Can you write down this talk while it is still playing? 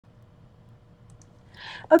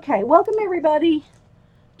Okay, welcome everybody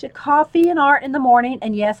to Coffee and Art in the Morning.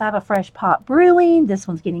 And yes, I have a fresh pot brewing. This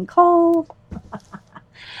one's getting cold.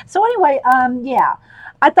 So anyway, yeah,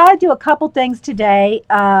 I thought I'd do a couple things today.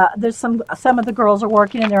 There's some of the girls are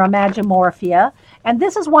working in their Imagimorphia, and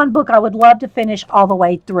this is one book I would love to finish all the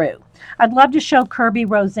way through. I'd love to show Kirby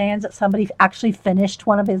Roseanne's that somebody actually finished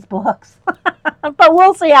one of his books, but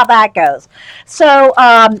we'll see how that goes. So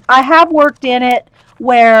I have worked in it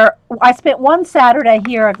where I spent one Saturday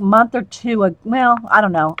here a month or two, well, I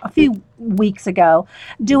don't know, a few weeks ago,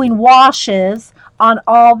 doing washes on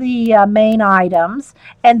all the main items,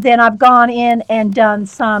 and then I've gone in and done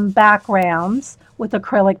some backgrounds with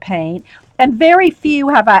acrylic paint. And very few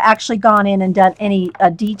have I actually gone in and done any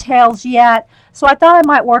details yet. So I thought I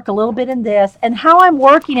might work a little bit in this. And how I'm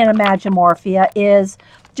working in Imagimorphia is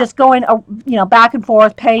just going, back and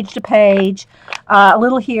forth, page to page, a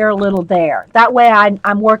little here, a little there. That way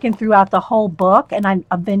I'm working throughout the whole book, and I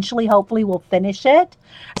eventually, hopefully, will finish it.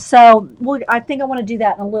 So I think I want to do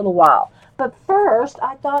that in a little while. But first,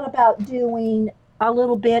 I thought about doing a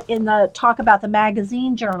little bit in the talk about the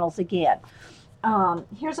magazine journals again.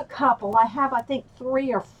 Here's a couple. I have, I think,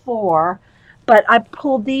 three or four, but I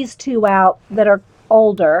pulled these two out that are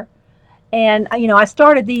older. And, I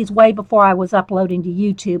started these way before I was uploading to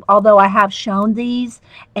YouTube, although I have shown these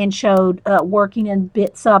and showed working in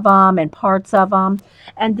bits of them and parts of them.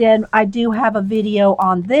 And then I do have a video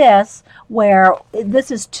on this where this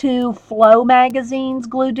is two Flow magazines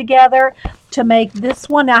glued together to make this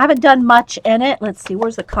one. Now, I haven't done much in it. Let's see,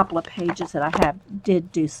 where's a couple of pages that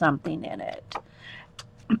did do something in it.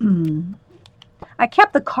 I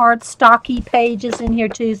kept the cardstocky pages in here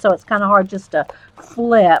too, so it's kind of hard just to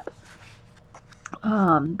flip.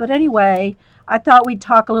 But anyway, I thought we'd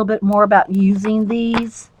talk a little bit more about using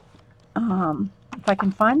these. If I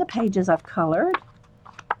can find the pages I've colored.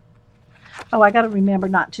 Oh, I got to remember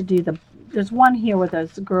not to do there's one here where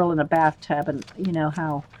there's a girl in a bathtub, and you know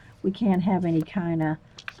how we can't have any kind of.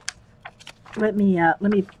 Let me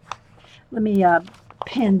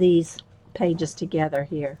pin these pages together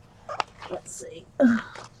here. Let's see,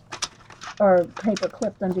 or paper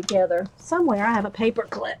clip them together. Somewhere I have a paper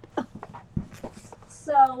clip.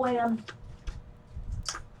 So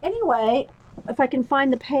anyway, if I can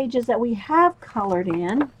find the pages that we have colored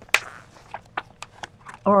in,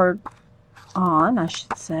 or on, I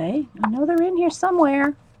should say. I know they're in here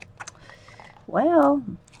somewhere. Well,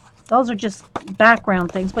 those are just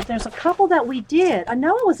background things, but there's a couple that we did. I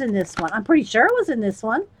know it was in this one. I'm pretty sure it was in this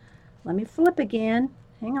one. Let me flip again.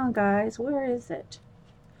 Hang on, guys. Where is it?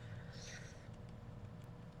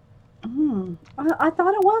 I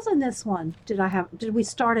thought it was in this one. Did we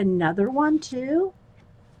start another one too?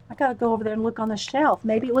 I gotta go over there and look on the shelf.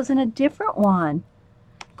 Maybe it was in a different one.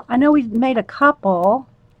 I know we made a couple.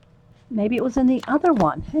 Maybe it was in the other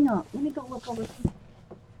one. Hang on. Let me go look over here.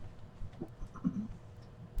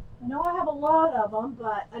 I know I have a lot of them,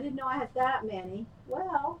 but I didn't know I had that many.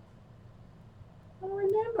 Well, I don't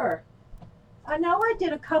remember. I know I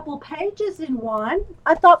did a couple pages in one.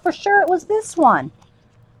 I thought for sure it was this one.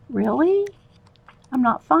 Really? I'm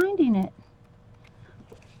not finding it.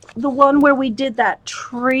 The one where we did that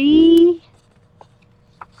tree?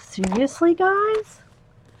 Seriously, guys?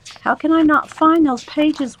 How can I not find those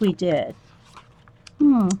pages we did?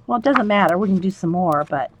 Well, it doesn't matter. We can do some more,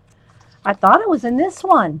 but I thought it was in this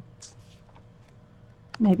one.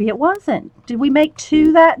 Maybe it wasn't. Did we make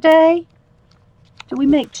two that day? Did we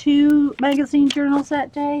make two magazine journals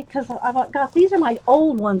that day? Because I've got, these are my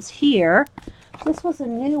old ones here. This was a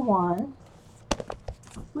new one.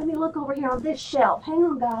 Let me look over here on this shelf. Hang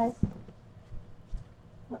on, guys.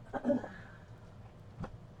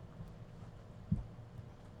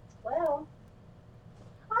 Well,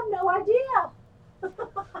 I have no idea.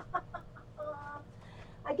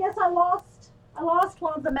 I guess I lost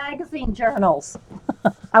one of the magazine journals.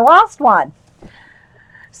 I lost one.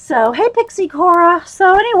 So, hey Pixie Cora.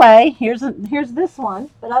 So anyway, here's this one,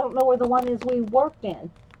 but I don't know where the one is we worked in.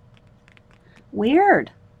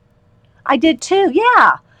 Weird. I did too.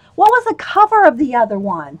 Yeah. What was the cover of the other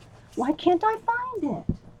one? Why can't I find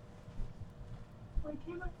it? Why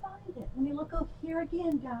can't I find it? Let me look over here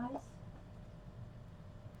again, guys.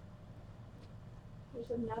 There's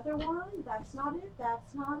another one. That's not it.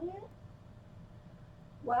 That's not it.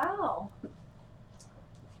 Wow.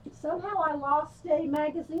 Somehow I lost a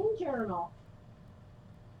magazine journal.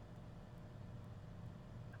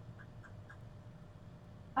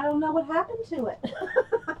 I don't know what happened to it.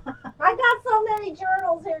 I got so many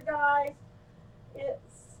journals here, guys.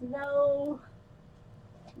 It's no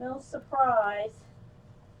surprise.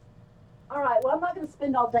 All right, well, I'm not going to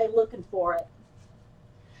spend all day looking for it.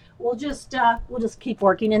 we'll just keep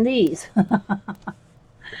working in these.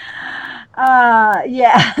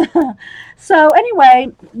 Yeah. So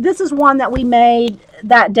anyway, this is one that we made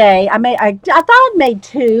that day. I thought I'd made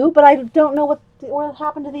two, but I don't know what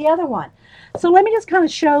happened to the other one. So let me just kind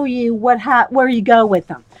of show you where you go with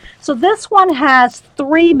them. So this one has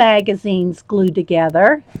three magazines glued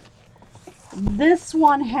together. This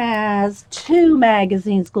one has two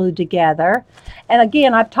magazines glued together. And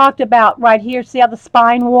again, I've talked about right here, see how the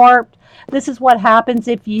spine warped? This is what happens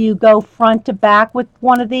if you go front to back with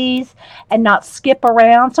one of these and not skip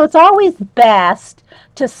around. So it's always best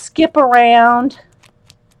to skip around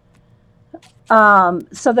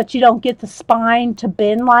so that you don't get the spine to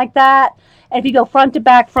bend like that. And if you go front to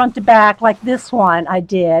back, like this one I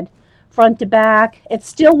did, front to back, it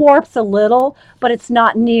still warps a little, but it's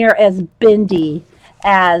not near as bendy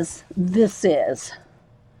as this is.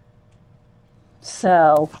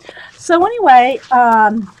 So anyway,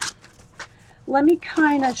 let me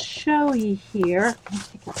kind of show you here. Let me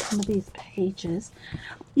take out some of these pages.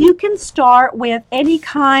 You can start with any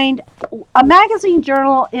kind. A magazine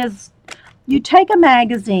journal is, you take a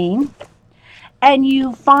magazine and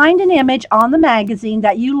you find an image on the magazine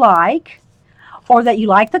that you like, or that you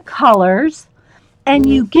like the colors, and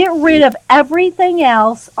you get rid of everything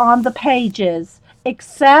else on the pages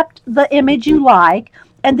except the image you like,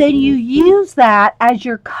 and then you use that as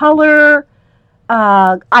your color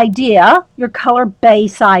idea, your color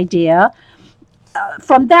base idea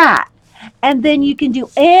from that. And then you can do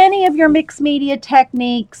any of your mixed media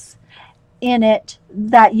techniques in it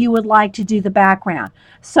that you would like to do the background.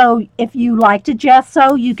 So if you like to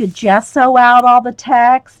gesso, you could gesso out all the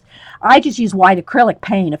text. I just use white acrylic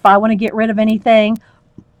paint if I want to get rid of anything,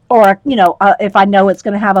 or if I know it's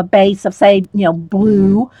going to have a base of, say,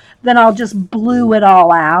 blue, then I'll just blue it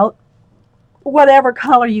all out, whatever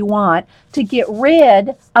color you want, to get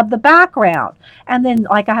rid of the background. And then,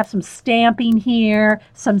 like, I have some stamping here,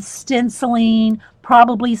 some stenciling,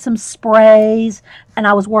 probably some sprays, and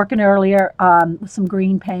I was working earlier with some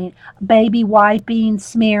green paint, baby wiping,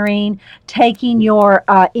 smearing, taking your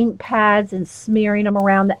ink pads and smearing them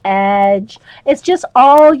around the edge. It's just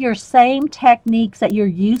all your same techniques that you're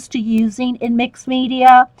used to using in mixed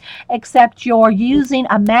media, except you're using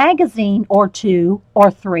a magazine or two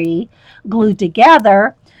or three glued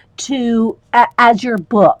together as your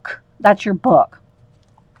book. That's your book.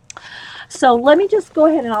 So let me just go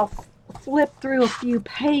ahead and I'll flip through a few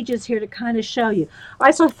pages here to kind of show you. All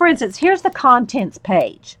right, so for instance, here's the contents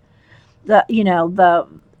page, the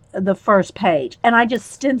first page, and I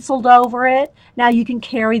just stenciled over it. Now you can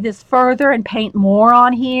carry this further and paint more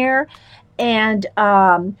on here. And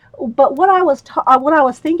but what I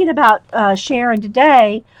was thinking about sharing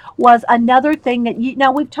today was another thing that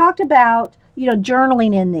now we've talked about,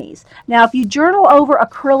 journaling in these. Now, if you journal over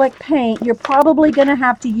acrylic paint, you're probably going to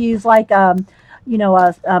have to use like a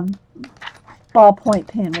ballpoint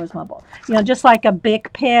pen. Where's my ball? Just like a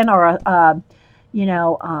Bic pen or a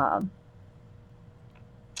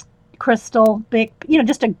crystal Bic,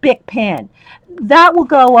 just a Bic pen. That will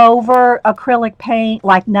go over acrylic paint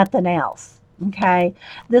like nothing else. Okay,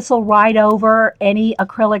 this will write over any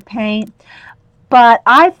acrylic paint. But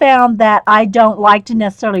I found that I don't like to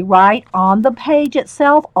necessarily write on the page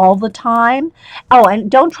itself all the time. Oh,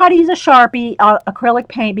 and don't try to use a Sharpie acrylic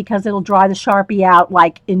paint, because it'll dry the Sharpie out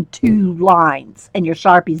like in 2 lines and your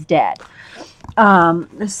Sharpie's dead.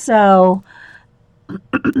 So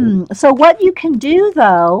what you can do,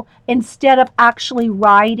 though, instead of actually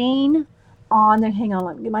writing on there, hang on,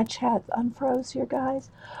 let me get my chat unfroze here, guys.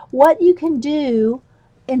 What you can do,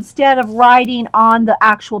 instead of writing on the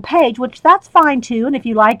actual page, which that's fine too, and if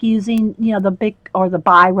you like using, the Bic or the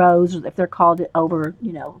biros, if they're called it over,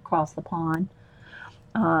 across the pond,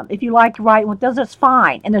 if you like to write with those, it's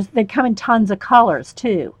fine, and they come in tons of colors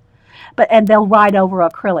too, and they'll write over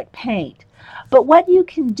acrylic paint. But what you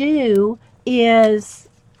can do is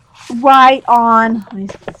write on,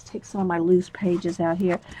 let's take some of my loose pages out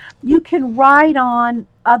here. You can write on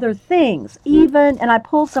other things, even, and I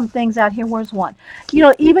pulled some things out here. Where's one?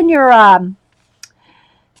 Even your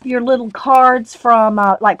little cards from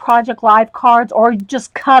like Project Life cards, or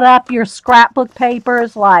just cut up your scrapbook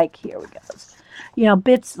papers, like, here we go.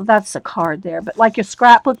 Bits, that's a card there, but like your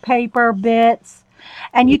scrapbook paper bits,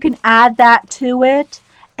 and you can add that to it.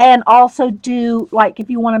 And also do, like, if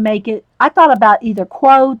you want to make it, I thought about either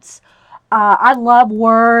quotes. I love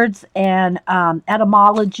words and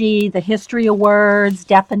etymology, the history of words,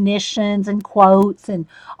 definitions and quotes and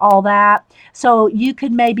all that. So you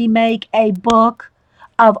could maybe make a book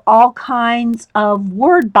of all kinds of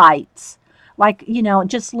word bites like,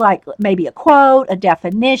 just like maybe a quote, a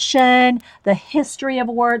definition, the history of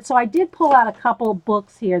a word. So I did pull out a couple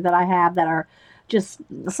books here that I have that are just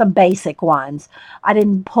some basic ones. I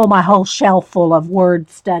didn't pull my whole shelf full of word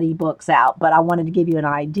study books out, but I wanted to give you an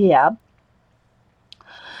idea.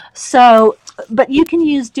 So, but you can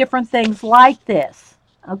use different things like this,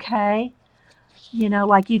 okay?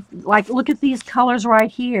 Like look at these colors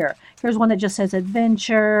right here. Here's one that just says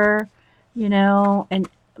adventure, and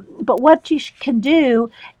but what you can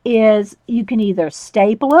do is you can either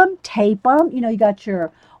staple them, tape them. You got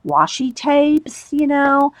your washi tapes.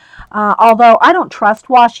 Although I don't trust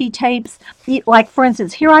washi tapes. Like for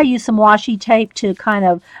instance, here I use some washi tape to kind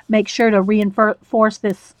of make sure to reinforce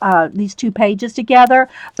these two pages together,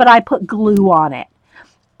 but I put glue on it.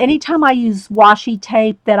 Anytime I use washi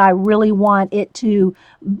tape that I really want it to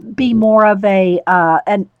be more of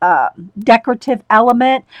an decorative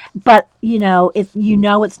element, but if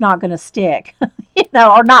it's not going to stick,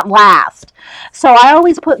 or not last. So I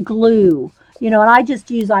always put glue, and I just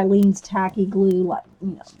use Eileen's tacky glue, like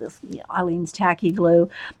this Eileen's tacky glue,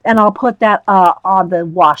 and I'll put that on the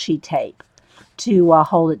washi tape to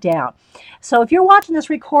hold it down. So if you're watching this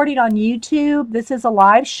recording on YouTube, this is a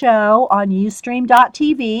live show on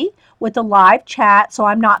ustream.tv with a live chat. So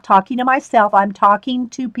I'm not talking to myself. I'm talking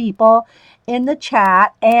to people in the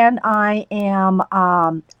chat, and I am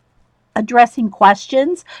addressing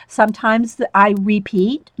questions. Sometimes I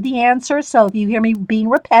repeat the answer. So if you hear me being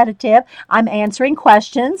repetitive, I'm answering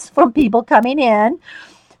questions from people coming in.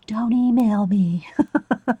 Don't email me.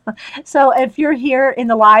 So if you're here in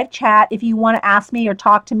the live chat, if you want to ask me or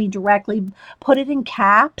talk to me directly, put it in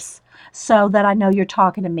caps so that I know you're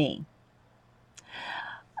talking to me.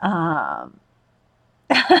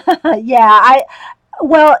 Yeah,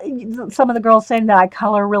 well, some of the girls saying that I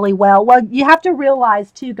color really well. Well, you have to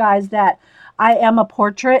realize too, guys, that I am a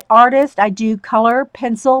portrait artist. I do color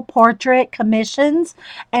pencil portrait commissions.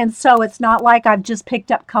 And so it's not like I've just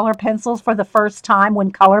picked up color pencils for the first time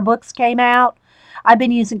when color books came out. I've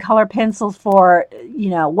been using color pencils for,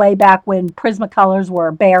 way back when Prismacolors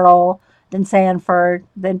were Barrel, then Sanford,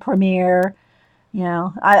 then Premier.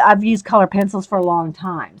 I've used color pencils for a long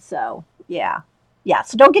time. So, yeah. Yeah,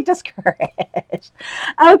 so don't get discouraged.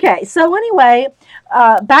 Okay, so anyway,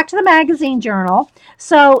 back to the magazine journal.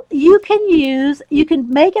 So you can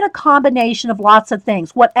make it a combination of lots of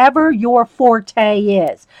things, whatever your forte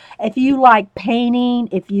is. If you like painting,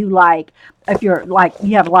 if you have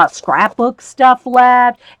a lot of scrapbook stuff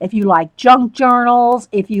left, if you like junk journals,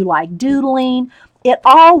 if you like doodling, it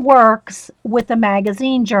all works with the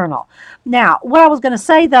magazine journal. Now, what I was going to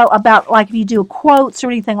say though about like if you do quotes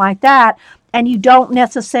or anything like that, and you don't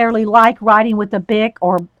necessarily like writing with a Bic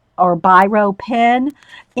or biro pen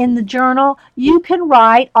in the journal, you can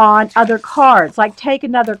write on other cards. Like take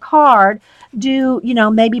another card,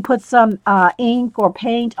 maybe put some ink or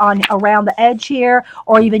paint on around the edge here,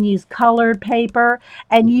 or even use colored paper,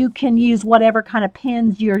 and you can use whatever kind of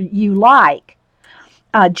pens you like,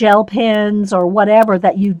 gel pens or whatever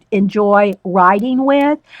that you enjoy writing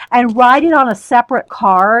with, and write it on a separate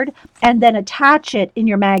card and then attach it in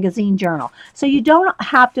your magazine journal. So you don't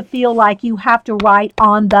have to feel like you have to write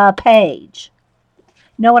on the page.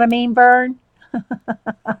 Know what I mean, Vern?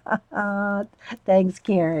 Thanks,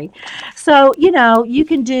 Carrie. So, you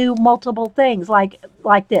can do multiple things like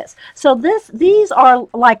this. So these are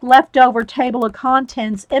like leftover table of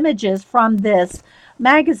contents images from this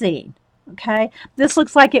magazine. Okay, this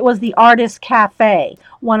looks like it was the Artist Cafe,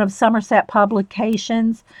 one of Somerset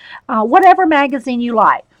Publications, whatever magazine you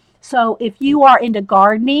like. So if you are into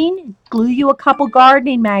gardening, glue you a couple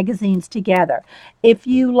gardening magazines together. If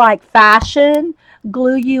you like fashion,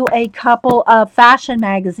 glue you a couple of fashion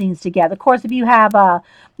magazines together. Of course, if you have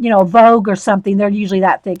Vogue or something, they're usually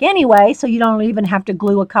that thick anyway, so you don't even have to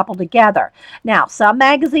glue a couple together. Now, some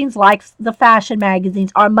magazines, like the fashion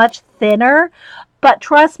magazines, are much thinner. But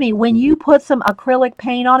trust me, when you put some acrylic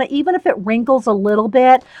paint on it, even if it wrinkles a little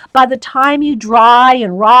bit, by the time you dry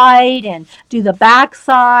and write and do the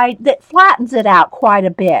backside, that flattens it out quite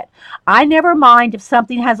a bit. I never mind if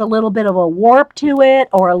something has a little bit of a warp to it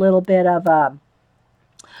or a little bit of a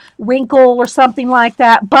wrinkle or something like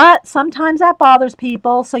that, but sometimes that bothers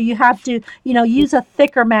people, so you have to, use a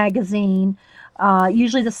thicker magazine.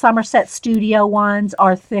 Usually the Somerset Studio ones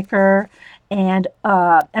are thicker, and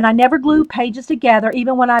I never glue pages together,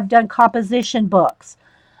 even when I've done composition books,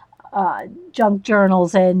 junk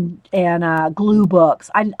journals, and glue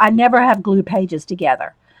books. I never have glue pages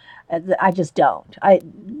together. I just don't.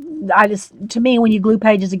 To me, when you glue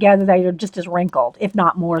pages together, they are just as wrinkled, if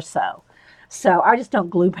not more so. So I just don't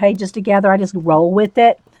glue pages together. I just roll with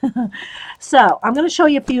it. So I'm going to show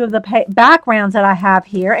you a few of the backgrounds that I have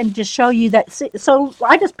here and just show you that. So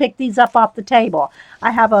I just picked these up off the table.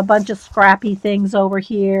 I have a bunch of scrappy things over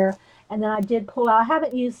here. And then I did pull out, I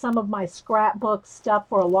haven't used some of my scrapbook stuff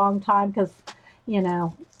for a long time because, you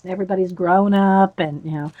know, everybody's grown up and,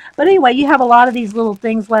 you know. But anyway, you have a lot of these little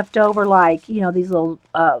things left over, like, you know, these little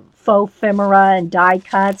faux ephemera and die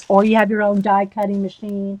cuts, or you have your own die cutting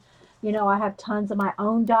machine. You know, I have tons of my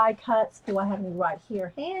own die cuts. Do I have any right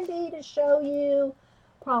here handy to show you?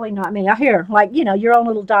 Probably not me. Here, like, you know, your own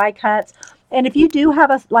little die cuts. And if you do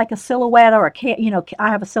have a like a silhouette or you know, I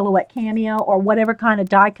have a silhouette cameo or whatever kind of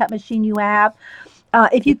die cut machine you have,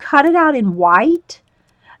 if you cut it out in white,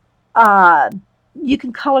 uh, you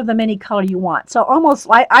can color them any color you want. So almost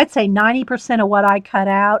like I'd say 90% of what I cut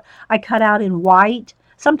out in white,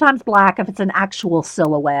 sometimes black if it's an actual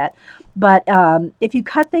silhouette. But if you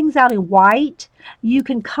cut things out in white, you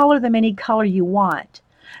can color them any color you want.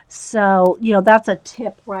 So, you know, that's a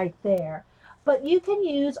tip right there. But you can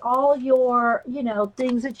use all your, you know,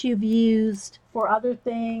 things that you've used for other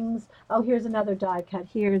things. Oh, here's another die cut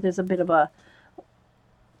here. There's a bit of a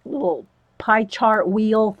little pie chart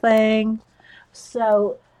wheel thing.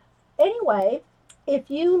 So anyway,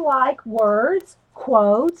 if you like words,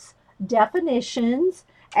 quotes, definitions,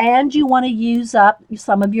 and you want to use up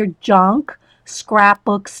some of your junk,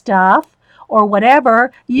 scrapbook stuff, or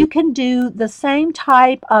whatever, you can do the same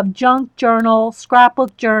type of junk journal,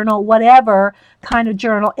 scrapbook journal, whatever kind of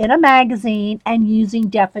journal in a magazine and using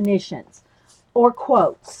definitions or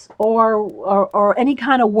quotes or any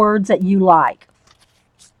kind of words that you like.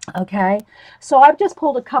 Okay, so I've just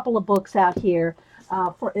pulled a couple of books out here.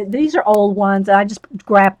 These are old ones, and I just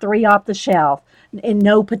grabbed three off the shelf in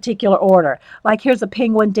no particular order. Like here's a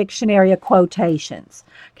Penguin Dictionary of Quotations.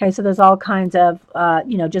 Okay, so there's all kinds of,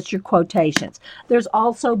 you know, just your quotations. There's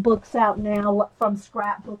also books out now from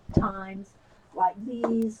Scrapbook Times, like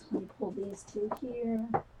these. Let me pull these two here.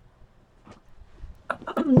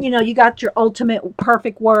 You know, you got your ultimate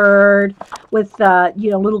perfect word with, you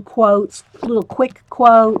know, little quotes, little quick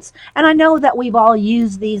quotes. And I know that we've all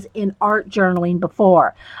used these in art journaling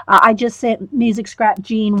before. I just sent Music Scrap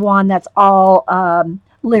Jean one that's all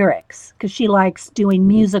lyrics because she likes doing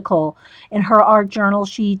musical. In her art journal,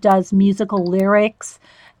 she does musical lyrics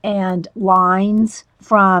and lines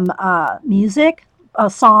from music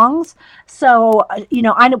songs. So, you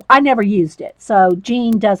know, I never used it. So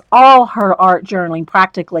Jean does all her art journaling,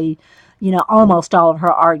 practically, you know, almost all of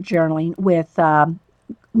her art journaling with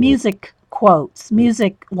music quotes,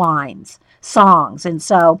 music lines, songs. And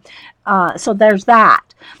so, so there's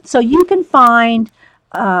that. So you can find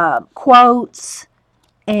quotes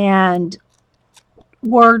and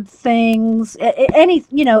word things, any,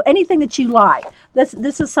 you know, anything that you like.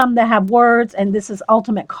 This is some that have words, and this is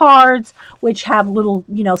ultimate cards, which have little,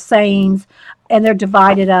 you know, sayings, and they're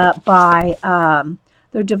divided up by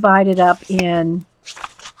they're divided up in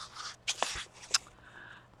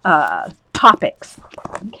topics.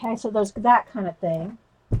 Okay, so there's that kind of thing.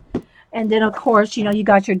 And then, of course, you know, you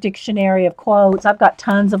got your dictionary of quotes. I've got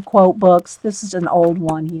tons of quote books. This is an old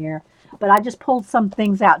one here. But I just pulled some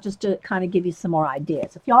things out just to kind of give you some more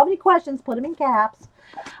ideas. If y'all have any questions, put them in caps.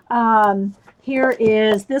 Here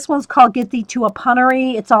is, this one's called Get Thee to a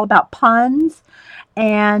Punnery. It's all about puns.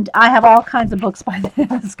 And I have all kinds of books by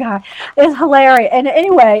this guy. It's hilarious. And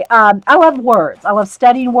anyway, I love words. I love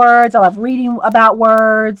studying words. I love reading about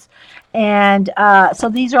words. And so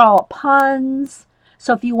these are all puns.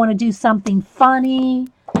 So if you want to do something funny,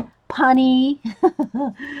 punny,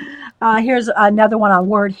 here's another one on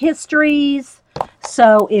word histories.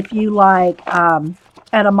 So if you like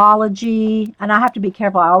etymology, and I have to be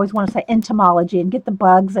careful, I always want to say entomology and get the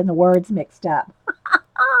bugs and the words mixed up.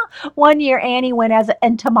 One year, Annie went as an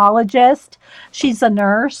entomologist. She's a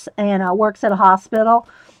nurse and works at a hospital.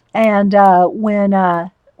 And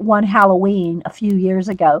when one Halloween a few years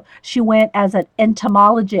ago, she went as an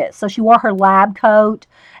entomologist. So she wore her lab coat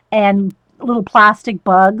and little plastic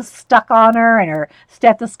bugs stuck on her and her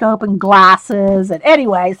stethoscope and glasses. And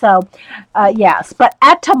anyway, so yes, but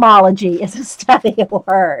etymology is a study of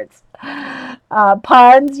words.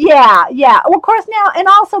 Puns, yeah, yeah. Well, of course now, and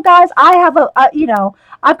also, guys, I have you know,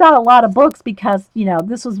 I've got a lot of books because, you know,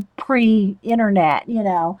 this was pre-internet, you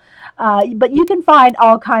know. But you can find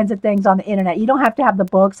all kinds of things on the internet. You don't have to have the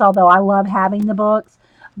books, although I love having the books.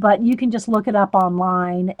 But you can just look it up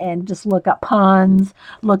online and just look up puns,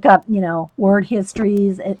 look up, you know, word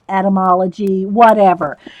histories, etymology,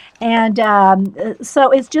 whatever. And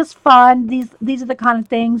so it's just fun. These are the kind of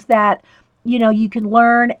things that, you know, you can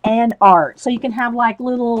learn and art. So you can have like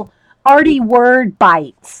little arty word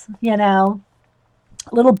bites, you know.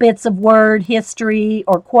 little bits of word history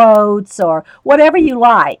or quotes or whatever you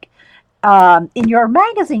like in your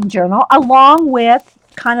magazine journal, along with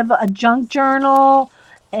kind of a junk journal,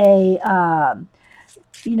 a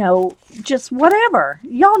you know, just whatever.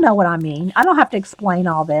 Y'all know what I mean. I don't have to explain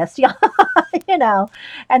all this. Yeah, you know.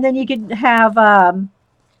 And then you could have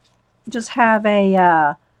just have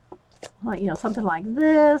a like, you know, something like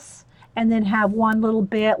this, and then have one little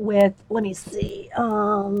bit with. Let me see.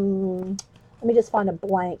 Let me just find a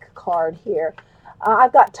blank card here.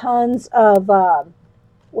 I've got tons of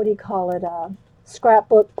what do you call it?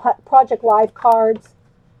 Scrapbook Project Life cards,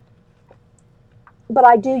 but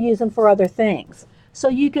I do use them for other things. So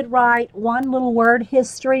you could write one little word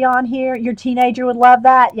history on here. Your teenager would love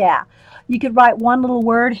that. Yeah. You could write one little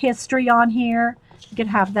word history on here. You could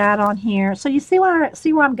have that on here. So you see where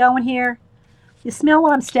I'm going here? You smell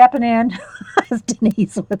what I'm stepping in, as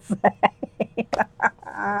Denise would say.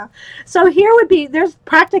 So here would be, there's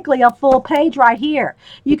practically a full page right here.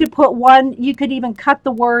 You could put one, you could even cut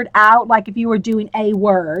the word out, like if you were doing a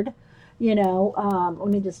word, you know, let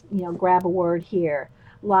me just, you know, grab a word here,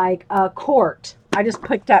 like court. I just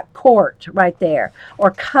picked up court right there,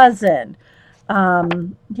 or cousin,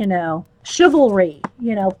 you know, chivalry,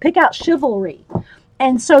 you know, pick out chivalry.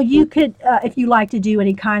 And so you could, if you like to do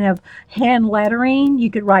any kind of hand lettering,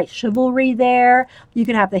 you could write chivalry there. You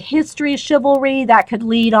could have the history of chivalry that could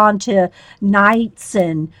lead on to knights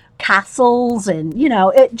and castles. And, you know,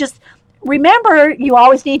 it just, remember, you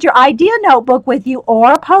always need your idea notebook with you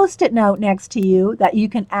or a Post-it note next to you that you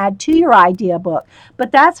can add to your idea book.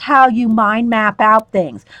 But that's how you mind map out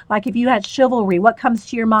things. Like if you had chivalry, what comes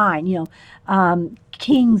to your mind? You know,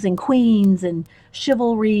 kings and queens and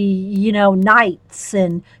chivalry, you know, knights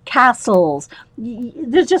and castles.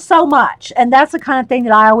 There's just so much. And that's the kind of thing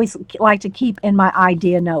that I always like to keep in my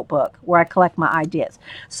idea notebook where I collect my ideas.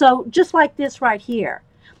 So just like this right here.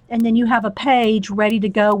 And then you have a page ready to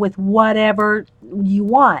go with whatever you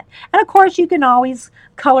want. And of course, you can always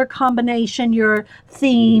color combination your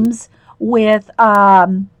themes with,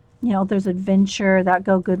 you know, there's adventure that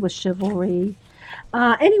go good with chivalry.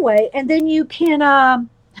 Anyway, and then you can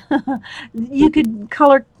you could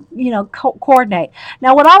color, you know, coordinate.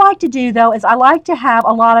 Now, what I like to do though is I like to have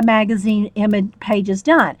a lot of magazine image pages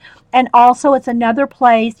done, and also it's another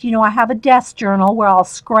place. You know, I have a desk journal where I'll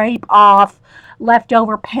scrape off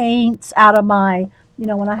leftover paints out of my, you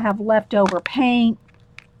know, when I have leftover paint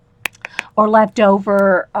or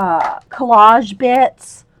leftover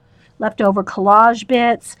leftover collage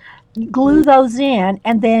bits, glue those in,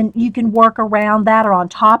 and then you can work around that or on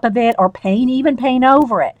top of it or paint, even paint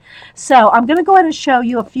over it. So I'm going to go ahead and show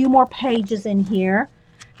you a few more pages in here.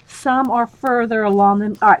 Some are further along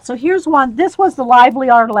them. All right, so here's one. This was the lively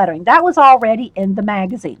art lettering. That was already in the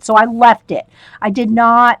magazine, so I left it. I did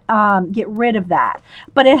not get rid of that.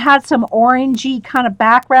 But it had some orangey kind of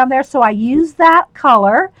background there, so I used that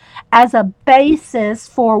color as a basis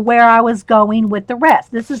for where I was going with the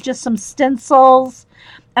rest. This is just some stencils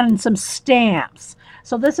and some stamps.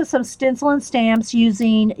 So this is some stencil and stamps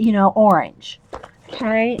using, you know, orange.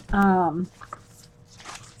 Okay.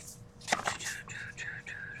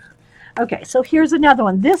 Okay, so here's another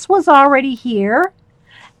one. This was already here,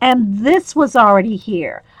 and this was already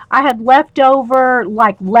here. I had leftover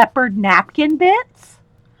like leopard napkin bits.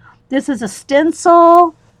 This is a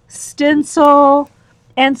stencil,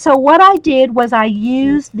 and so what I did was I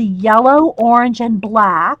used the yellow, orange, and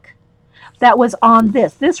black that was on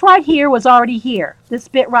this. This right here was already here. This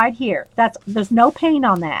bit right here. There's no paint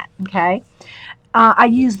on that, okay? I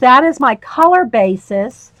used that as my color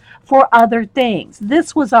basis for other things.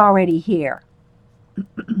 This was already here.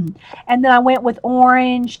 And then I went with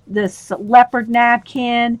orange, this leopard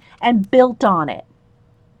napkin, and built on it.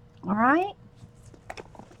 All right?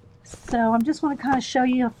 So I'm just want to kind of show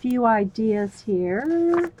you a few ideas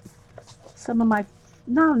here. Some of my,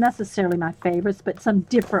 not necessarily my favorites, but some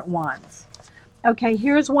different ones. Okay,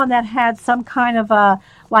 here's one that had some kind of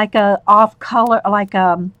like a off color, like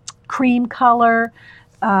a cream color,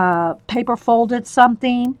 paper folded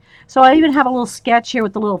something. So I even have a little sketch here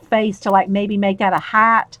with the little face to like maybe make that a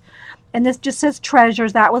hat. And this just says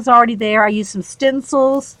treasures. That was already there. I used some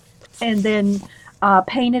stencils and then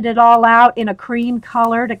painted it all out in a cream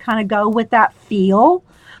color to kind of go with that feel.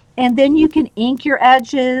 And then you can ink your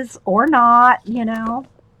edges or not, you know.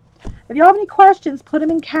 If you have any questions, put them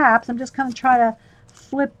in caps. I'm just going to try to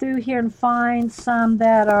flip through here and find some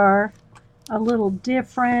that are a little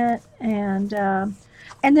different. And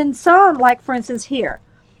then some, like for instance here.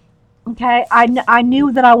 Okay, I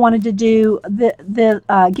knew that I wanted to do the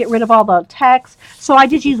get rid of all the text, so I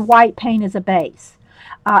just use white paint as a base.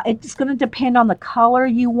 It's going to depend on the color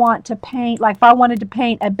you want to paint. Like if I wanted to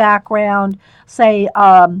paint a background, say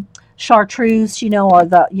chartreuse, or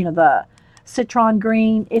the citron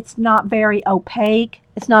green, it's not very opaque.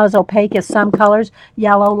 It's not as opaque as some colors,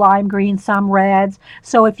 yellow, lime green, some reds.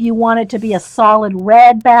 So if you want it to be a solid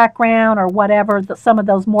red background or whatever some of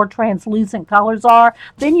those more translucent colors are,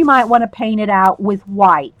 then you might want to paint it out with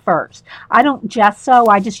white first. I don't gesso,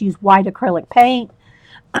 I just use white acrylic paint.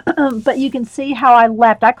 But you can see how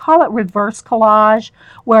I call it reverse collage,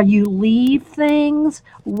 where you leave things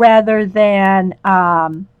rather than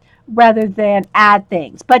add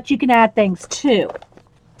things. But you can add things too.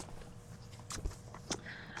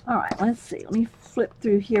 All right, let's see. Let me flip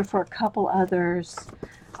through here for a couple others.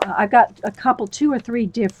 I've got a couple, 2 or 3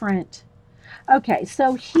 different. Okay,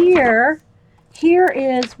 so here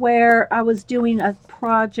is where I was doing a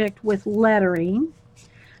project with lettering.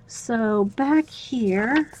 So back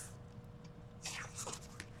here,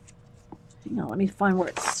 let me find where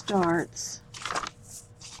it starts.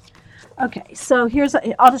 Okay, so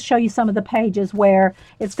I'll just show you some of the pages where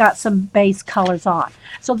it's got some base colors on.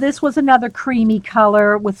 So this was another creamy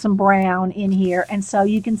color with some brown in here. And so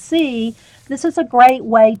you can see this is a great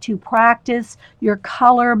way to practice your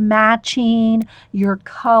color matching, your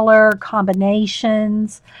color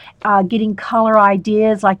combinations, getting color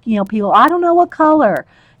ideas. Like, people, I don't know what color,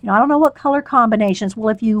 I don't know what color combinations. Well,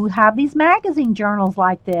 if you have these magazine journals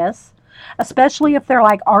like this, especially if they're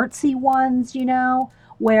like artsy ones,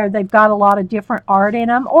 where they've got a lot of different art in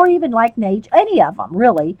them, or even like nature, any of them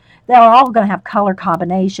really, they're all going to have color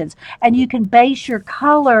combinations. And you can base your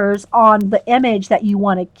colors on the image that you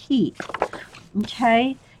want to keep.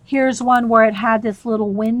 Okay, here's one where it had this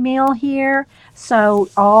little windmill here. So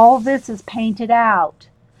all this is painted out.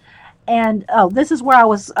 And this is where I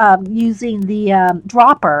was using the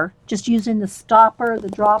dropper, just using the stopper, the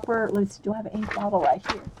dropper. Let's see, do I have an ink bottle right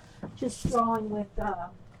here? Just drawing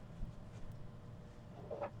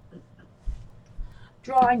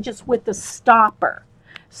just with the stopper.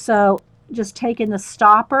 So just taking the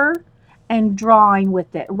stopper and drawing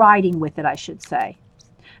with it, writing with it, I should say.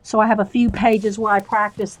 So I have a few pages where I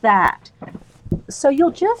practice that. So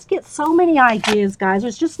you'll just get so many ideas, guys.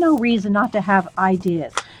 There's just no reason not to have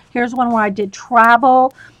ideas. Here's one where I did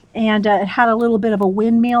travel, and it had a little bit of a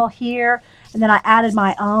windmill here, and then I added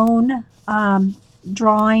my own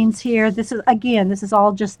drawings here. This is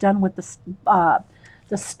all just done with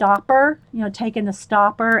the stopper, taking the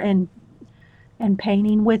stopper and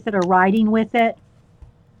painting with it or writing with it.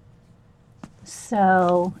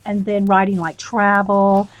 So, and then writing like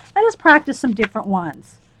travel. I just practice some different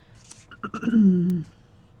ones.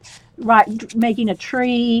 Right, making a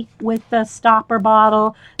tree with the stopper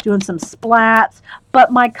bottle, doing some splats.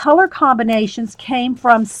 But my color combinations came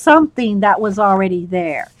from something that was already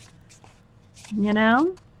there.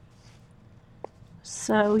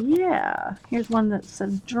 So yeah, here's one that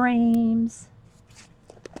says dreams.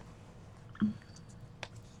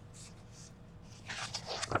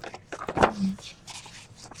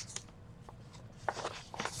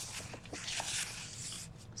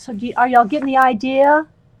 So are y'all getting the idea?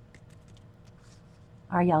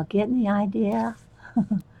 Are y'all getting the idea?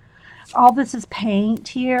 All this is paint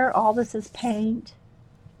here. All this is paint.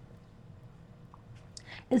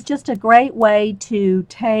 It's just a great way to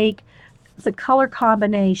take the color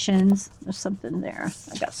combinations. There's something there.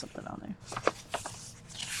 I got something on there.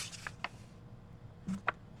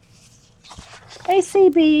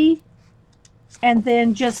 ACB. And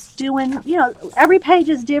then just doing, every page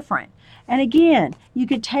is different. And again, you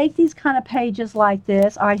could take these kind of pages like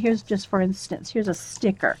this. All right, here's just for instance, here's a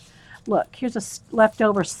sticker. Look, here's a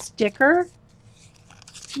leftover sticker,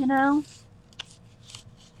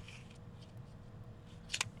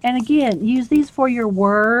 And again, use these for your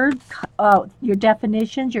word, your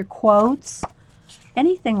definitions, your quotes,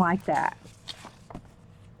 anything like that.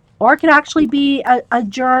 Or it could actually be a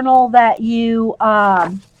journal that you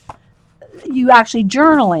actually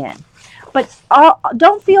journal in. But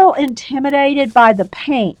don't feel intimidated by the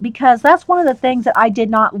paint, because that's one of the things that I did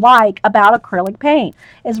not like about acrylic paint.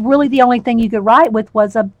 Is really the only thing you could write with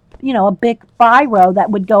was a big biro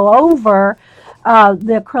that would go over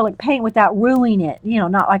the acrylic paint without ruining it,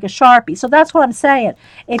 not like a Sharpie. So that's what I'm saying.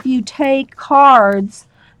 If you take cards,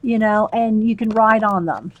 and you can write on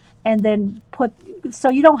them, and then so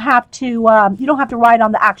you don't have to write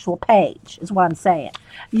on the actual page, is what I'm saying.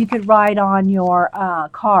 You could write on your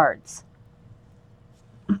cards.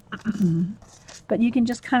 But you can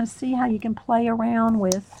just kind of see how you can play around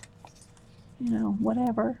with,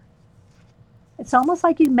 whatever. It's almost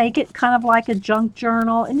like you make it kind of like a junk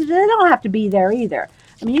journal, and they don't have to be there either.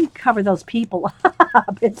 I mean, you can cover those people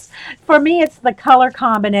up. It's for me, it's the color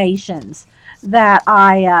combinations that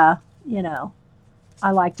you know,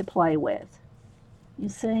 I like to play with. You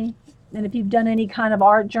see? And if you've done any kind of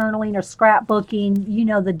art journaling or scrapbooking, you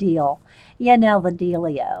know the deal. You know the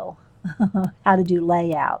dealio. How to do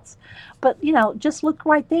layouts. But, just look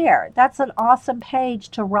right there. That's an awesome page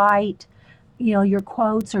to write, your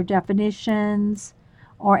quotes or definitions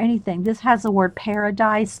or anything. This has the word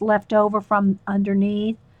paradise left over from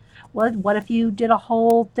underneath. What if you did a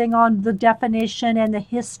whole thing on the definition and the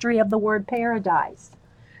history of the word paradise?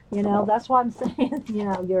 That's what I'm saying.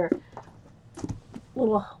 Your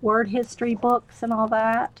little word history books and all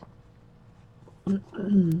that. Let's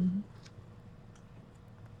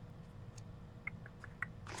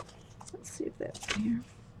see if that's here.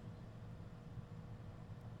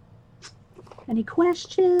 Any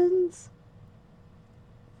questions?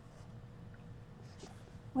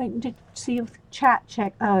 Waiting to see if chat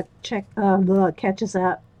catches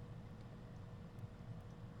up.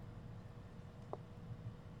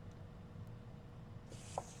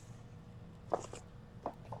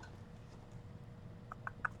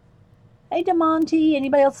 Hey, DeMonte.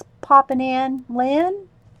 Anybody else popping in? Lynn?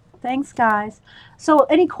 Thanks, guys. So,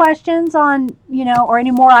 any questions on, or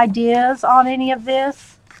any more ideas on any of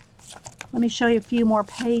this? Let me show you a few more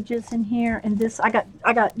pages in here. And this, I got,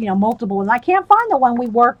 multiple. And I can't find the one we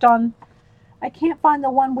worked on. I can't find the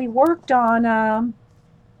one we worked on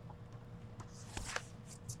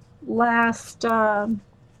last time.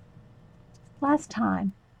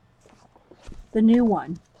 The new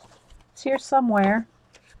one. It's here somewhere.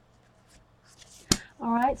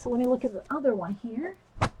 All right, so let me look at the other one here.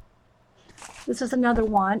 This is another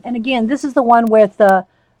one. And again, this is the one with the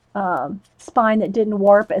spine that didn't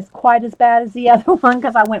warp as quite as bad as the other one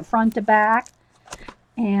because I went front to back.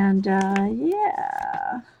 And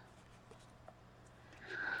yeah.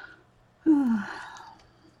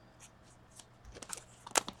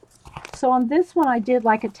 So on this one, I did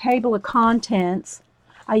like a table of contents.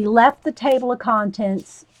 I left the table of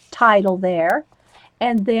contents title there.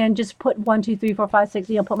 And then just put 1, 2, 3, 4, 5, 6,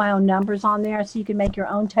 put my own numbers on there so you can make your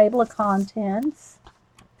own table of contents.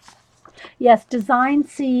 Yes, Design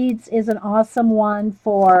Seeds is an awesome one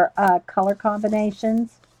for color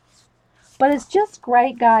combinations. But it's just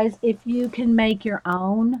great, guys, if you can make your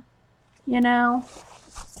own,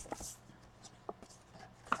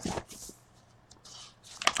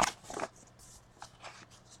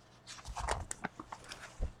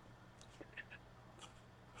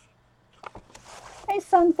 Hey,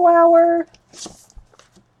 Sunflower.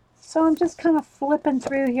 So I'm just kind of flipping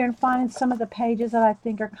through here and finding some of the pages that I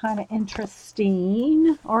think are kind of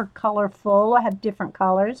interesting or colorful. I have different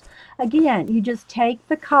colors. Again, you just take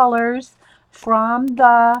the colors from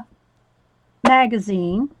the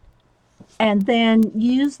magazine and then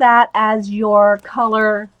use that as your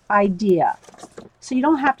color idea. So you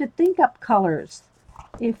don't have to think up colors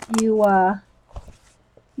if you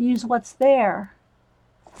use what's there.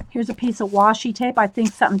 Here's a piece of washi tape. I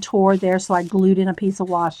think something tore there, so I glued in a piece of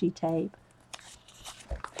washi tape.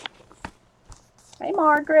 Hey,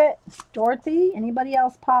 Margaret. Dorothy. Anybody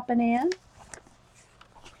else popping in?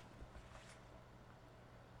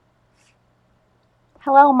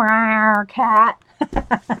 Hello, cat.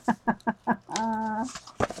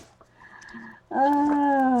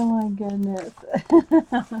 Oh, my goodness.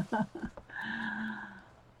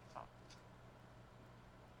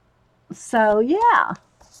 So, yeah.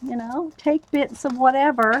 Take bits of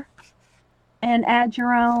whatever and add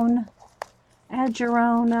your own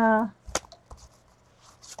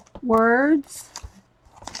words,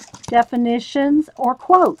 definitions, or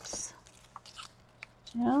quotes.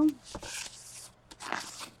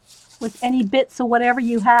 With any bits of whatever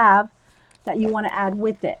you have that you want to add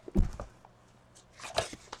with it.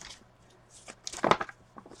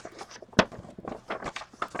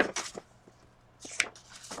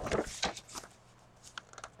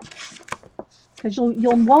 Because you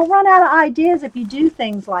won't run out of ideas if you do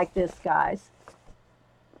things like this, guys.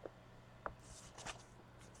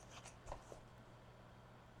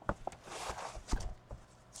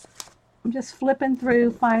 I'm just flipping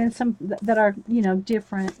through, finding some that are,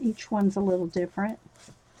 different. Each one's a little different.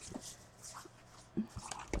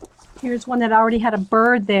 Here's one that already had a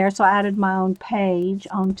bird there, so I added my own page,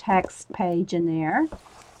 own text page in there.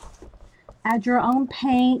 Add your own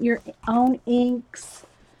paint, your own inks,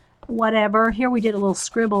 whatever. Here we did a little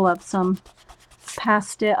scribble of some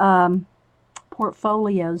pastel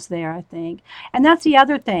portfolios there, I think. And that's the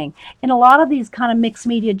other thing. In a lot of these kind of mixed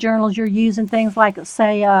media journals, you're using things like,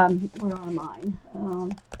 say, where are mine?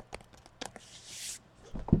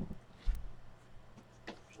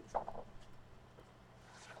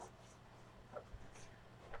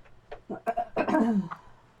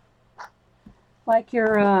 Like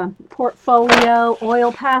your portfolio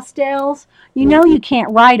oil pastels, you know you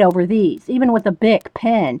can't write over these. Even with a Bic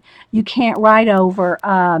pen, you can't write over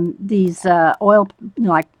these oil,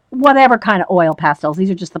 like whatever kind of oil pastels. These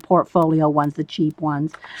are just the portfolio ones, the cheap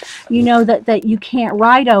ones. You know that you can't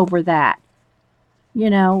write over that,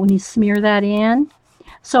 when you smear that in.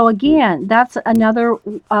 So again, that's another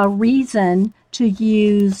reason to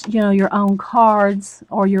use, your own cards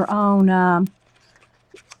or your own,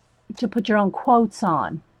 to put your own quotes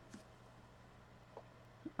on.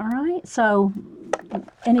 All right, so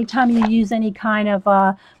anytime you use any kind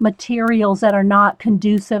of materials that are not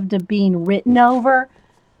conducive to being written over,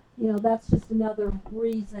 that's just another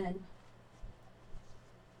reason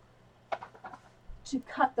to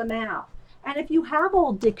cut them out. And if you have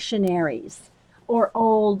old dictionaries or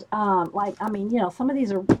old, some of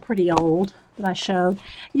these are pretty old that I showed,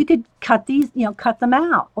 you could cut these, cut them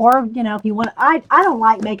out. Or, if you want, I don't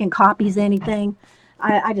like making copies of anything.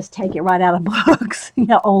 I just take it right out of books,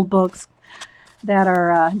 old books that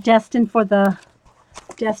are destined for the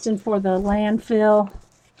landfill,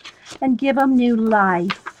 and give them new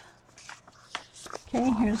life. Okay,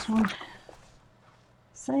 here's one.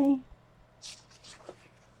 See?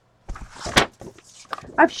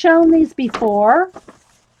 I've shown these before.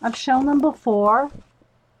 I've shown them before.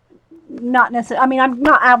 Not necessarily, I mean, I'm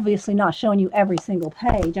not obviously not showing you every single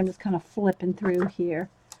page. I'm just kind of flipping through here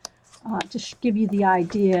to give you the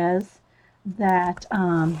ideas that,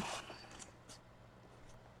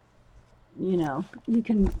 you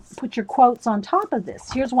can put your quotes on top of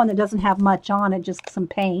this. Here's one that doesn't have much on it, just some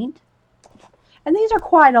paint. And these are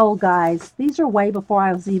quite old, guys. These are way before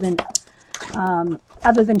I was even,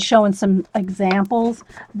 other than showing some examples,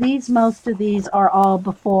 most of these are all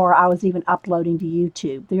before I was even uploading to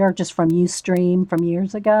YouTube. They are just from Ustream from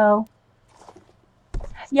years ago.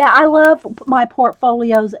 Yeah, I love my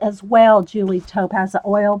portfolios as well, Julie Topaz. The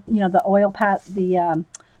oil, the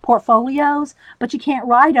portfolios, but you can't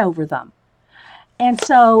write over them. And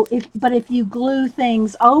so, if you glue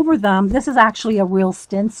things over them, this is actually a real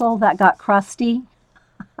stencil that got crusty.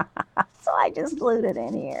 So I just glued it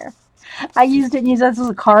in here. I used it. This was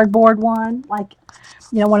a cardboard one, like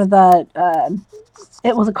one of the.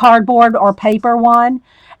 It was a cardboard or paper one,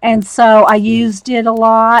 and so I used it a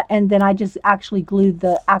lot. And then I just actually glued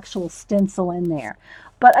the actual stencil in there.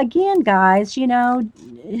 But again, guys,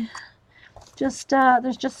 just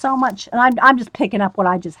there's just so much, and I'm just picking up what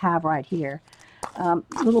I just have right here.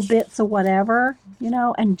 Little bits of whatever,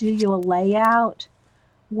 and do you a layout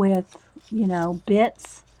with,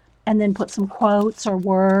 bits, and then put some quotes or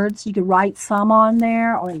words. You could write some on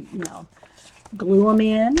there, or, glue them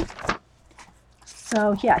in.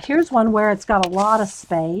 So, yeah, here's one where it's got a lot of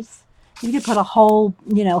space. You could put a whole,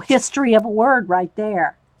 history of a word right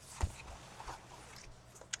there.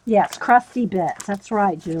 Yes, crusty bits. That's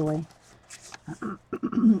right, Julie.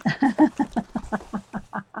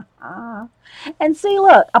 And see,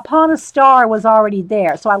 look, upon a star was already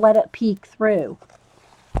there, so I let it peek through.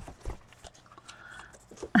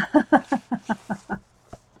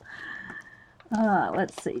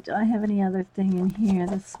 Let's see, do I have any other thing in here?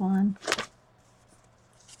 This one.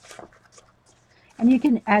 And you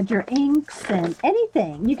can add your inks and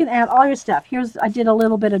anything. You can add all your stuff. I did a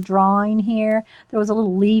little bit of drawing here. There was a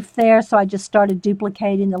little leaf there, so I just started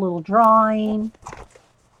duplicating the little drawing.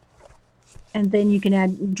 And then you can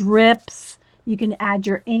add drips. You can add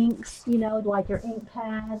your inks, like your ink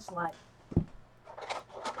pads, like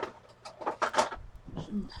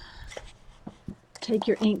take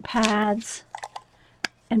your ink pads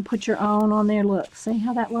and put your own on there. Look, see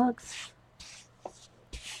how that looks?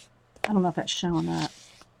 I don't know if that's showing up.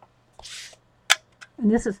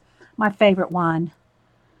 And this is my favorite one.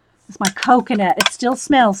 It's my coconut. It still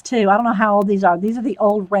smells too. I don't know how old these are. These are the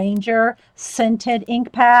old Ranger scented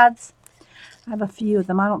ink pads. I have a few of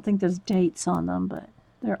them. I don't think there's dates on them, but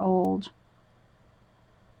they're old.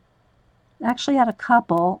 I actually had a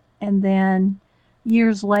couple, and then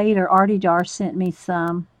years later, Artie Dar sent me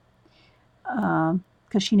some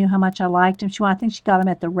because she knew how much I liked them. I think she got them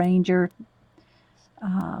at the Ranger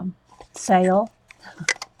sale.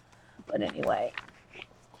 But anyway,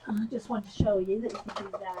 I just wanted to show you that you can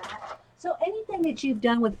do that. So anything that you've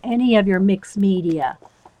done with any of your mixed media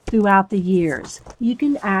throughout the years, you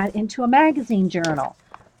can add into a magazine journal.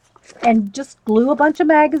 And just glue a bunch of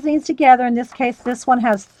magazines together. In this case, this one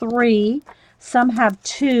has 3. Some have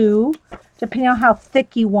 2, depending on how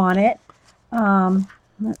thick you want it.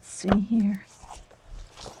 Let's see here.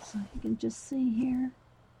 So you can just see here.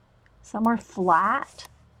 Some are flat.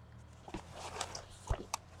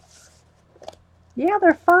 Yeah,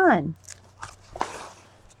 they're fun.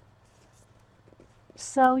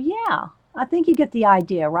 So yeah, I think you get the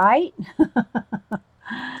idea, right?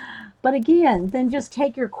 But again, then just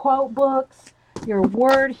take your quote books, your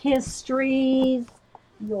word histories,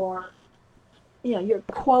 your your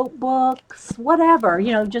quote books, whatever,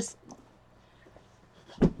 just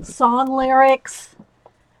song lyrics.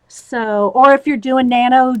 So, or if you're doing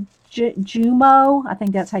nano jumo, I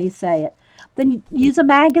think that's how you say it, then use a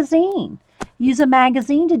magazine. Use a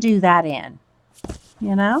magazine to do that in,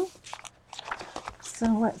 you know? So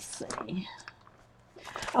let's see.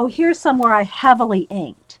 Oh, here's somewhere I heavily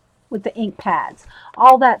inked with the ink pads.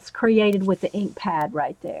 All that's created with the ink pad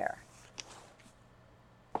right there.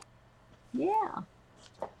 Yeah.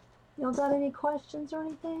 Y'all got any questions or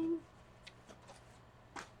anything?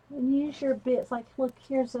 And use your bits. Like, look,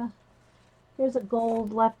 here's a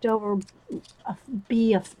gold leftover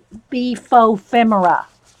bee faux ephemera.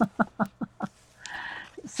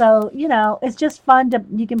 So, it's just fun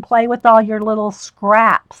you can play with all your little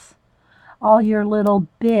scraps, all your little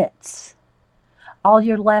bits, all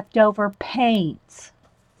your leftover paints.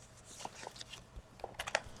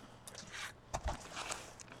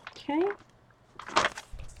 Okay.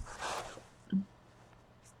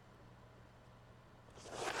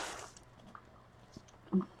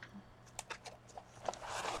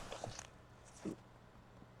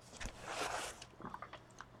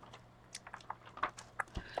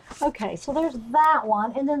 Okay, so there's that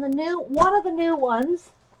one, and then one of the new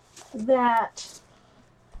ones that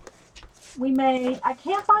we made. I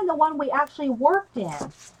can't find the one we actually worked in.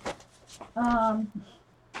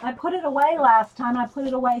 I put it away last time. I put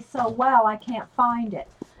it away so well I can't find it.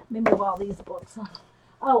 Let me move all these books.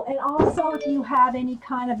 Oh, and also if you have any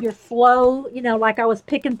kind of your Flow, like I was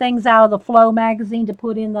picking things out of the Flow magazine to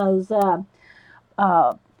put in those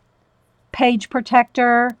page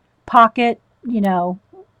protector pocket,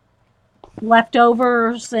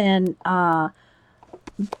 leftovers and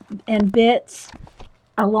bits,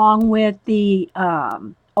 along with the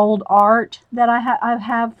old art that I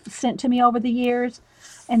have sent to me over the years,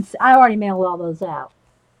 and I already mailed all those out.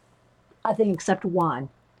 I think except one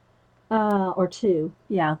or two,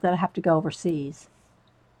 yeah, that I have to go overseas.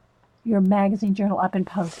 Your magazine journal up in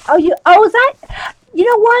post. Oh, is that? You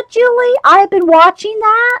know what, Julie? I've been watching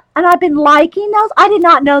that and I've been liking those. I did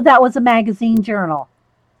not know that was a magazine journal.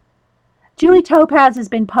 Julie Topaz has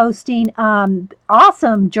been posting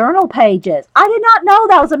awesome journal pages. I did not know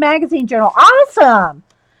that was a magazine journal. Awesome.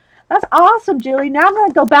 That's awesome, Julie. Now I'm going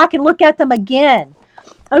to go back and look at them again.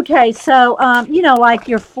 Okay, so, like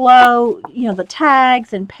your Flow, the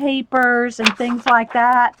tags and papers and things like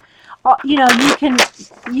that. You can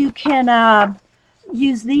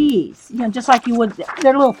use these, just like you would.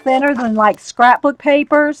 They're a little thinner than like scrapbook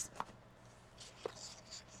papers.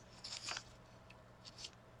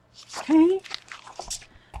 Okay.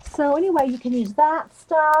 So anyway, you can use that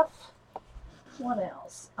stuff. What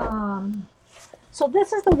else? So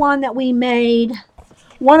this is the one that we made,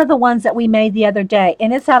 one of the ones that we made the other day,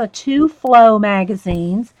 and it's out of 2 Flow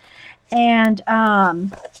magazines, and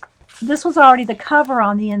this was already the cover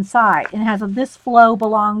on the inside. It has this Flow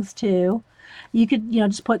belongs to. You could,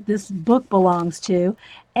 just put this book belongs to,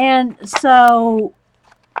 and so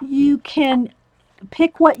you can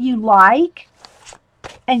pick what you like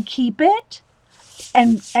and keep it,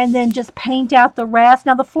 and then just paint out the rest.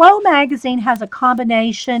 Now the Flow magazine has a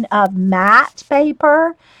combination of matte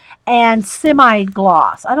paper and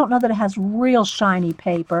semi-gloss. I don't know that it has real shiny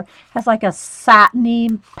paper. It has like a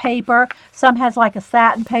satiny paper. Some has like a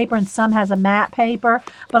satin paper and some has a matte paper.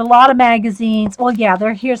 But a lot of magazines, well, yeah,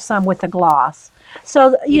 here's some with the gloss.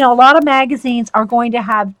 So, a lot of magazines are going to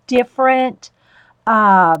have different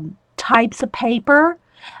types of paper,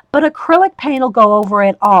 but acrylic paint will go over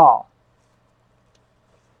it all.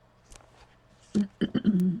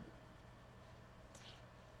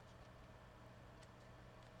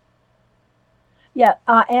 Yeah,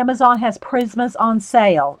 Amazon has Prismas on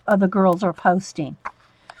sale. The girls are posting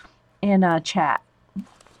in chat.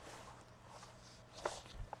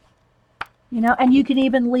 And you can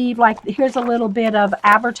even leave, like, here's a little bit of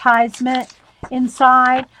advertisement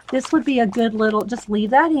inside. This would be a good little, just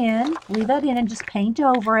leave that in and just paint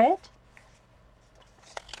over it.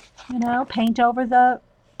 Paint over the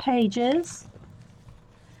pages.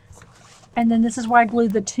 And then this is where I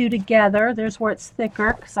glued the 2 together. There's where it's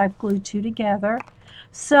thicker because I've glued 2 together.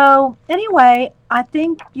 So anyway, I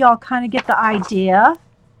think y'all kind of get the idea.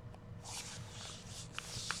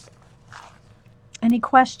 Any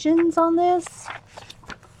questions on this?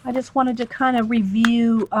 I just wanted to kind of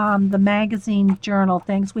review the magazine journal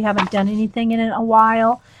things. We haven't done anything in it a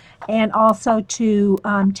while. And also to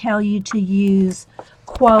tell you to use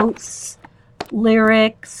quotes,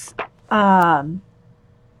 lyrics,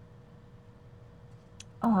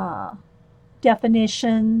 uh,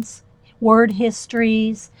 definitions, word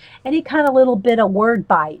histories, any kind of little bit of word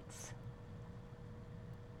bites.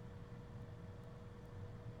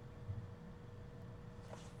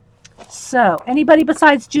 So, anybody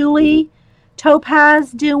besides Julie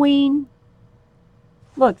Topaz doing?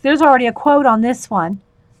 Look, there's already a quote on this one.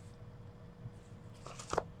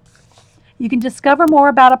 You can discover more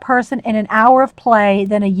about a person in an hour of play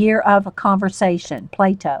than a year of conversation.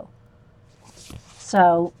 Plato.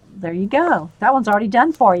 So there you go. That one's already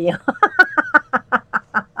done for you.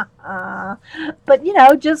 uh, but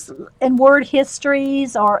just in word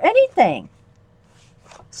histories or anything.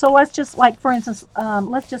 So let's just, like, for instance,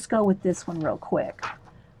 let's just go with this one real quick.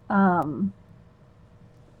 Um,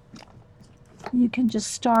 you can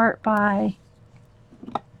just start by,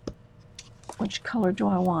 which color do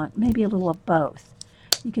I want? Maybe a little of both.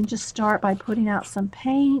 You can just start by putting out some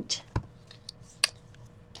paint.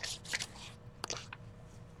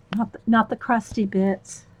 Not the crusty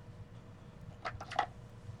bits.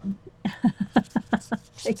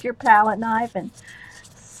 Take your palette knife and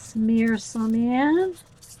smear some in.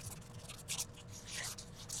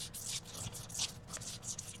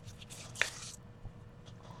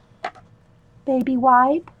 Baby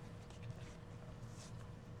wipe.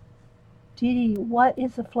 Dede, what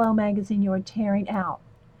is the Flow magazine you are tearing out?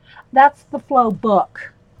 That's the Flow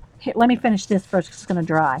book. Here, let me finish this first because it's going to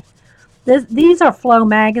dry. These are Flow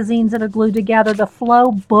magazines that are glued together. The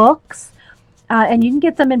Flow books, and you can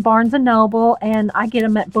get them in Barnes & Noble, and I get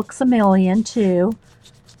them at Books A Million too.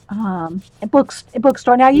 At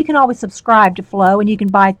bookstore. Now you can always subscribe to Flow, and you can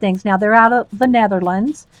buy things. Now they're out of the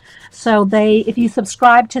Netherlands, so if you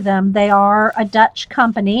subscribe to them, they are a Dutch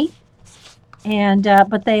company, and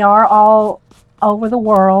but they are all over the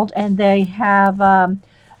world, and they have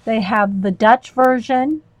the Dutch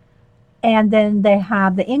version, and then they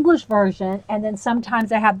have the English version, and then sometimes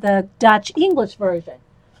they have the Dutch English version.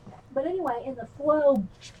 But anyway, in the Flow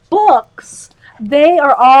books, they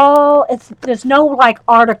are all, there's no like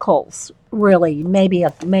articles really, maybe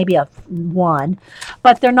a one,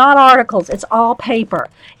 but they're not articles. It's all paper.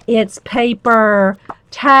 It's paper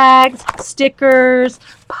tags, stickers,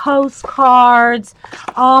 postcards,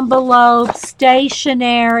 envelopes,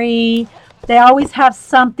 stationery. They always have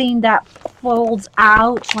something that folds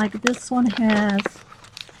out. Like this one has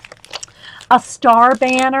a star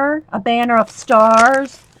banner, a banner of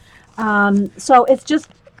stars. So it's just,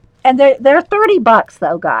 and they're $30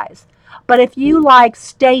 though, guys. But if you like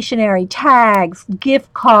stationery, tags,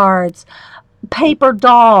 gift cards, paper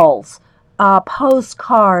dolls,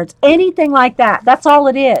 postcards, anything like that, that's all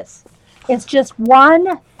it is. It's just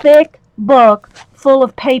one thick book full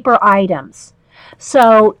of paper items.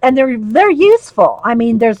 So, and they're useful. I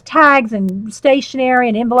mean, there's tags and stationery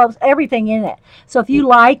and envelopes, everything in it. So if you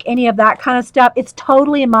like any of that kind of stuff, it's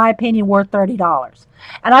totally, in my opinion, worth $30.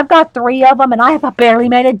 And I've got 3 of them, and I have barely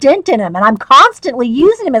made a dent in them, and I'm constantly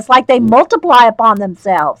using them. It's like they multiply upon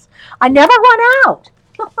themselves. I never run out.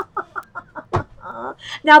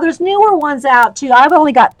 Now there's newer ones out too. I've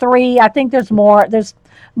only got 3. I think there's more. There's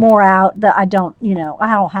more out that I don't.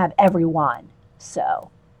 I don't have every one. So,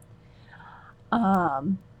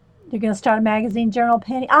 you're gonna start a magazine, journal,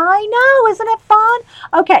 penny. I know, isn't it fun?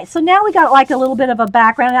 Okay, so now we got like a little bit of a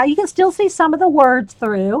background. Now you can still see some of the words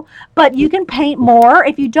through, but you can paint more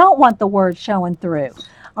if you don't want the words showing through.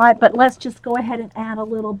 All right, but let's just go ahead and add a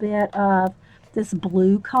little bit of this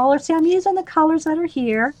blue color. See, I'm using the colors that are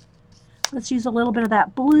here. Let's use a little bit of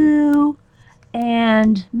that blue,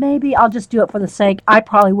 and maybe I'll just do it for the sake. I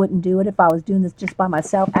probably wouldn't do it if I was doing this just by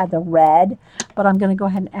myself. Add the red, but I'm going to go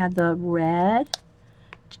ahead and add the red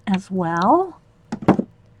as well.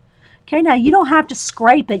 Okay, now you don't have to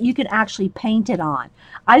scrape it. You can actually paint it on.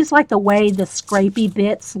 I just like the way the scrapey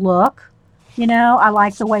bits look. I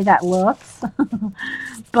like the way that looks.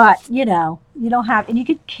 But, you don't have, and you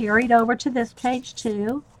could carry it over to this page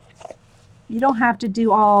too. You don't have to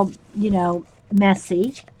do all,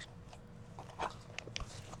 messy.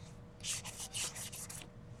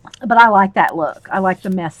 But I like that look. I like the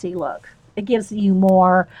messy look. It gives you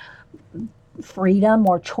more freedom,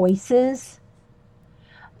 more choices.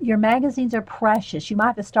 Your magazines are precious. You might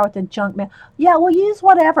have to start with the junk mail. Yeah, well, use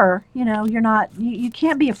whatever. You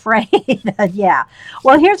can't be afraid. Yeah.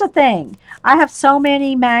 Well, here's the thing. I have so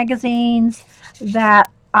many magazines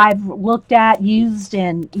that I've looked at, used,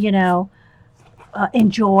 and,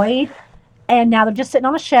 enjoyed, and now they're just sitting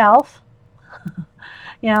on a shelf,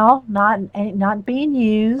 not being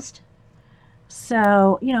used.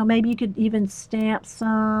 So maybe you could even stamp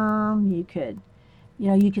some. You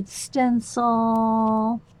could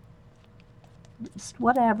stencil, just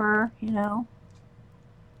whatever.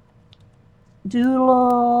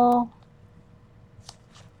 Doodle.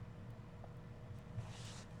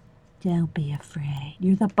 Don't be afraid.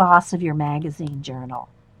 You're the boss of your magazine journal.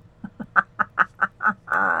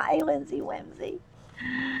 Hey, Lindsay Whimsy.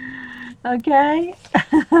 Okay.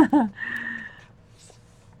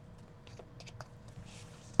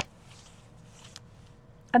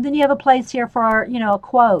 And then you have a place here for, a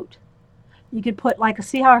quote. You could put, like,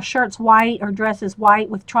 see how her shirt's white, her dress is white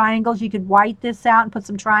with triangles. You could white this out and put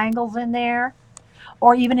some triangles in there.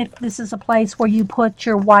 Or even if this is a place where you put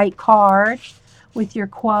your white card with your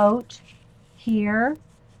quote here,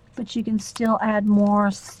 but you can still add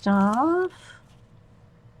more stuff.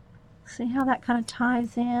 See how that kind of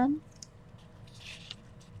ties in?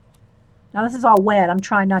 Now this is all wet. I'm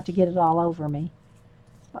trying not to get it all over me.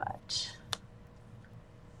 But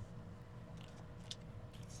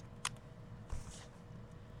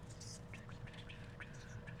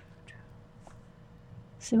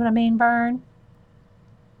see what I mean, Vern?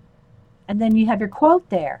 And then you have your quote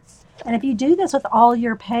there. And if you do this with all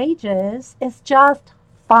your pages, it's just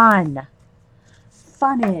fun.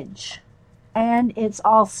 Funnage. And it's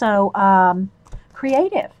also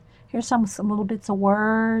creative. Here's some little bits of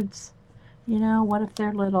words. What if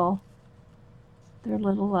their little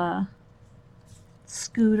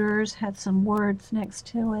scooters had some words next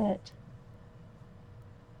to it?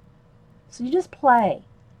 So you just play.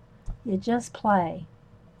 You just play.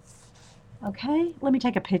 Okay, let me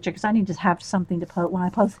take a picture because I need to have something to post when I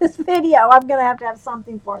post this video. I'm going to have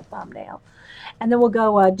something for a thumbnail. And then we'll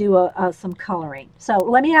go do some coloring. So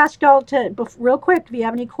let me ask y'all real quick, if you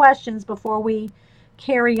have any questions before we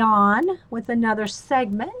carry on with another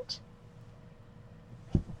segment.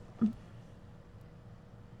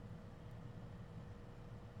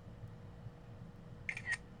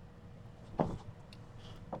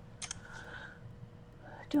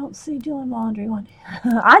 Don't see doing laundry one.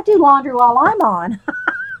 I do laundry while I'm on.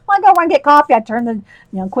 I go run and get coffee. I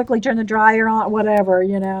quickly turn the dryer on, whatever.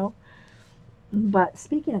 But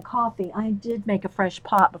speaking of coffee, I did make a fresh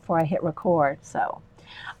pot before I hit record. So,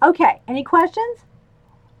 okay. Any questions?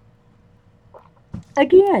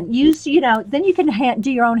 Again, then you can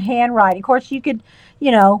do your own handwriting. Of course, you could,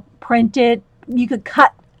 print it. You could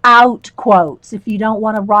cut out quotes if you don't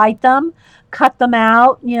want to write them. Cut them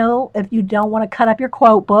out. If you don't want to cut up your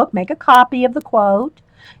quote book, make a copy of the quote.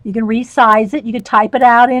 You can resize it. You could type it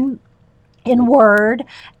out in Word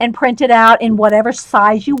and print it out in whatever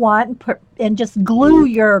size you want and just glue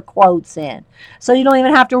your quotes in. So you don't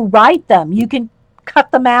even have to write them. You can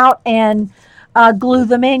cut them out and glue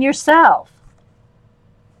them in yourself.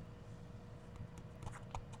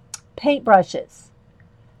 Paintbrushes.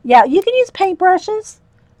 Yeah, you can use paintbrushes.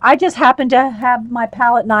 I just happened to have my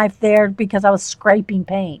palette knife there because I was scraping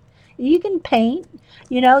paint. You can paint.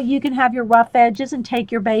 You can have your rough edges and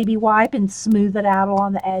take your baby wipe and smooth it out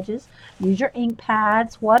along the edges. Use your ink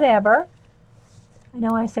pads, whatever. I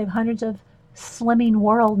know I save hundreds of Slimming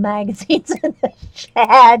World magazines in the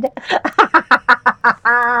shed.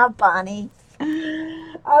 Bunny.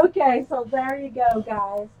 Okay, so there you go,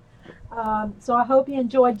 guys. So I hope you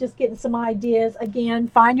enjoyed just getting some ideas. Again,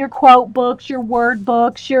 find your quote books, your word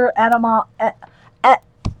books, your etymology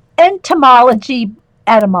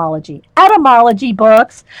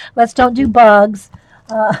books. Let's don't do bugs.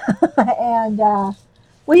 And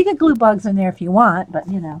well, you can glue bugs in there if you want, but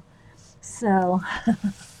So,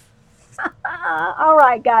 all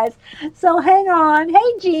right, guys. So hang on.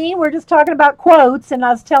 Hey, Jean, we're just talking about quotes, and I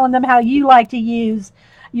was telling them how you like to use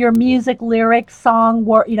your music lyrics, song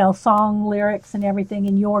lyrics and everything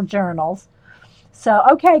in your journals. So,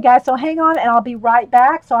 okay, guys, so hang on, and I'll be right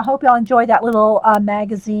back. So I hope y'all enjoyed that little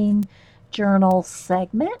magazine journal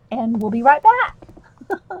segment, and we'll be right back.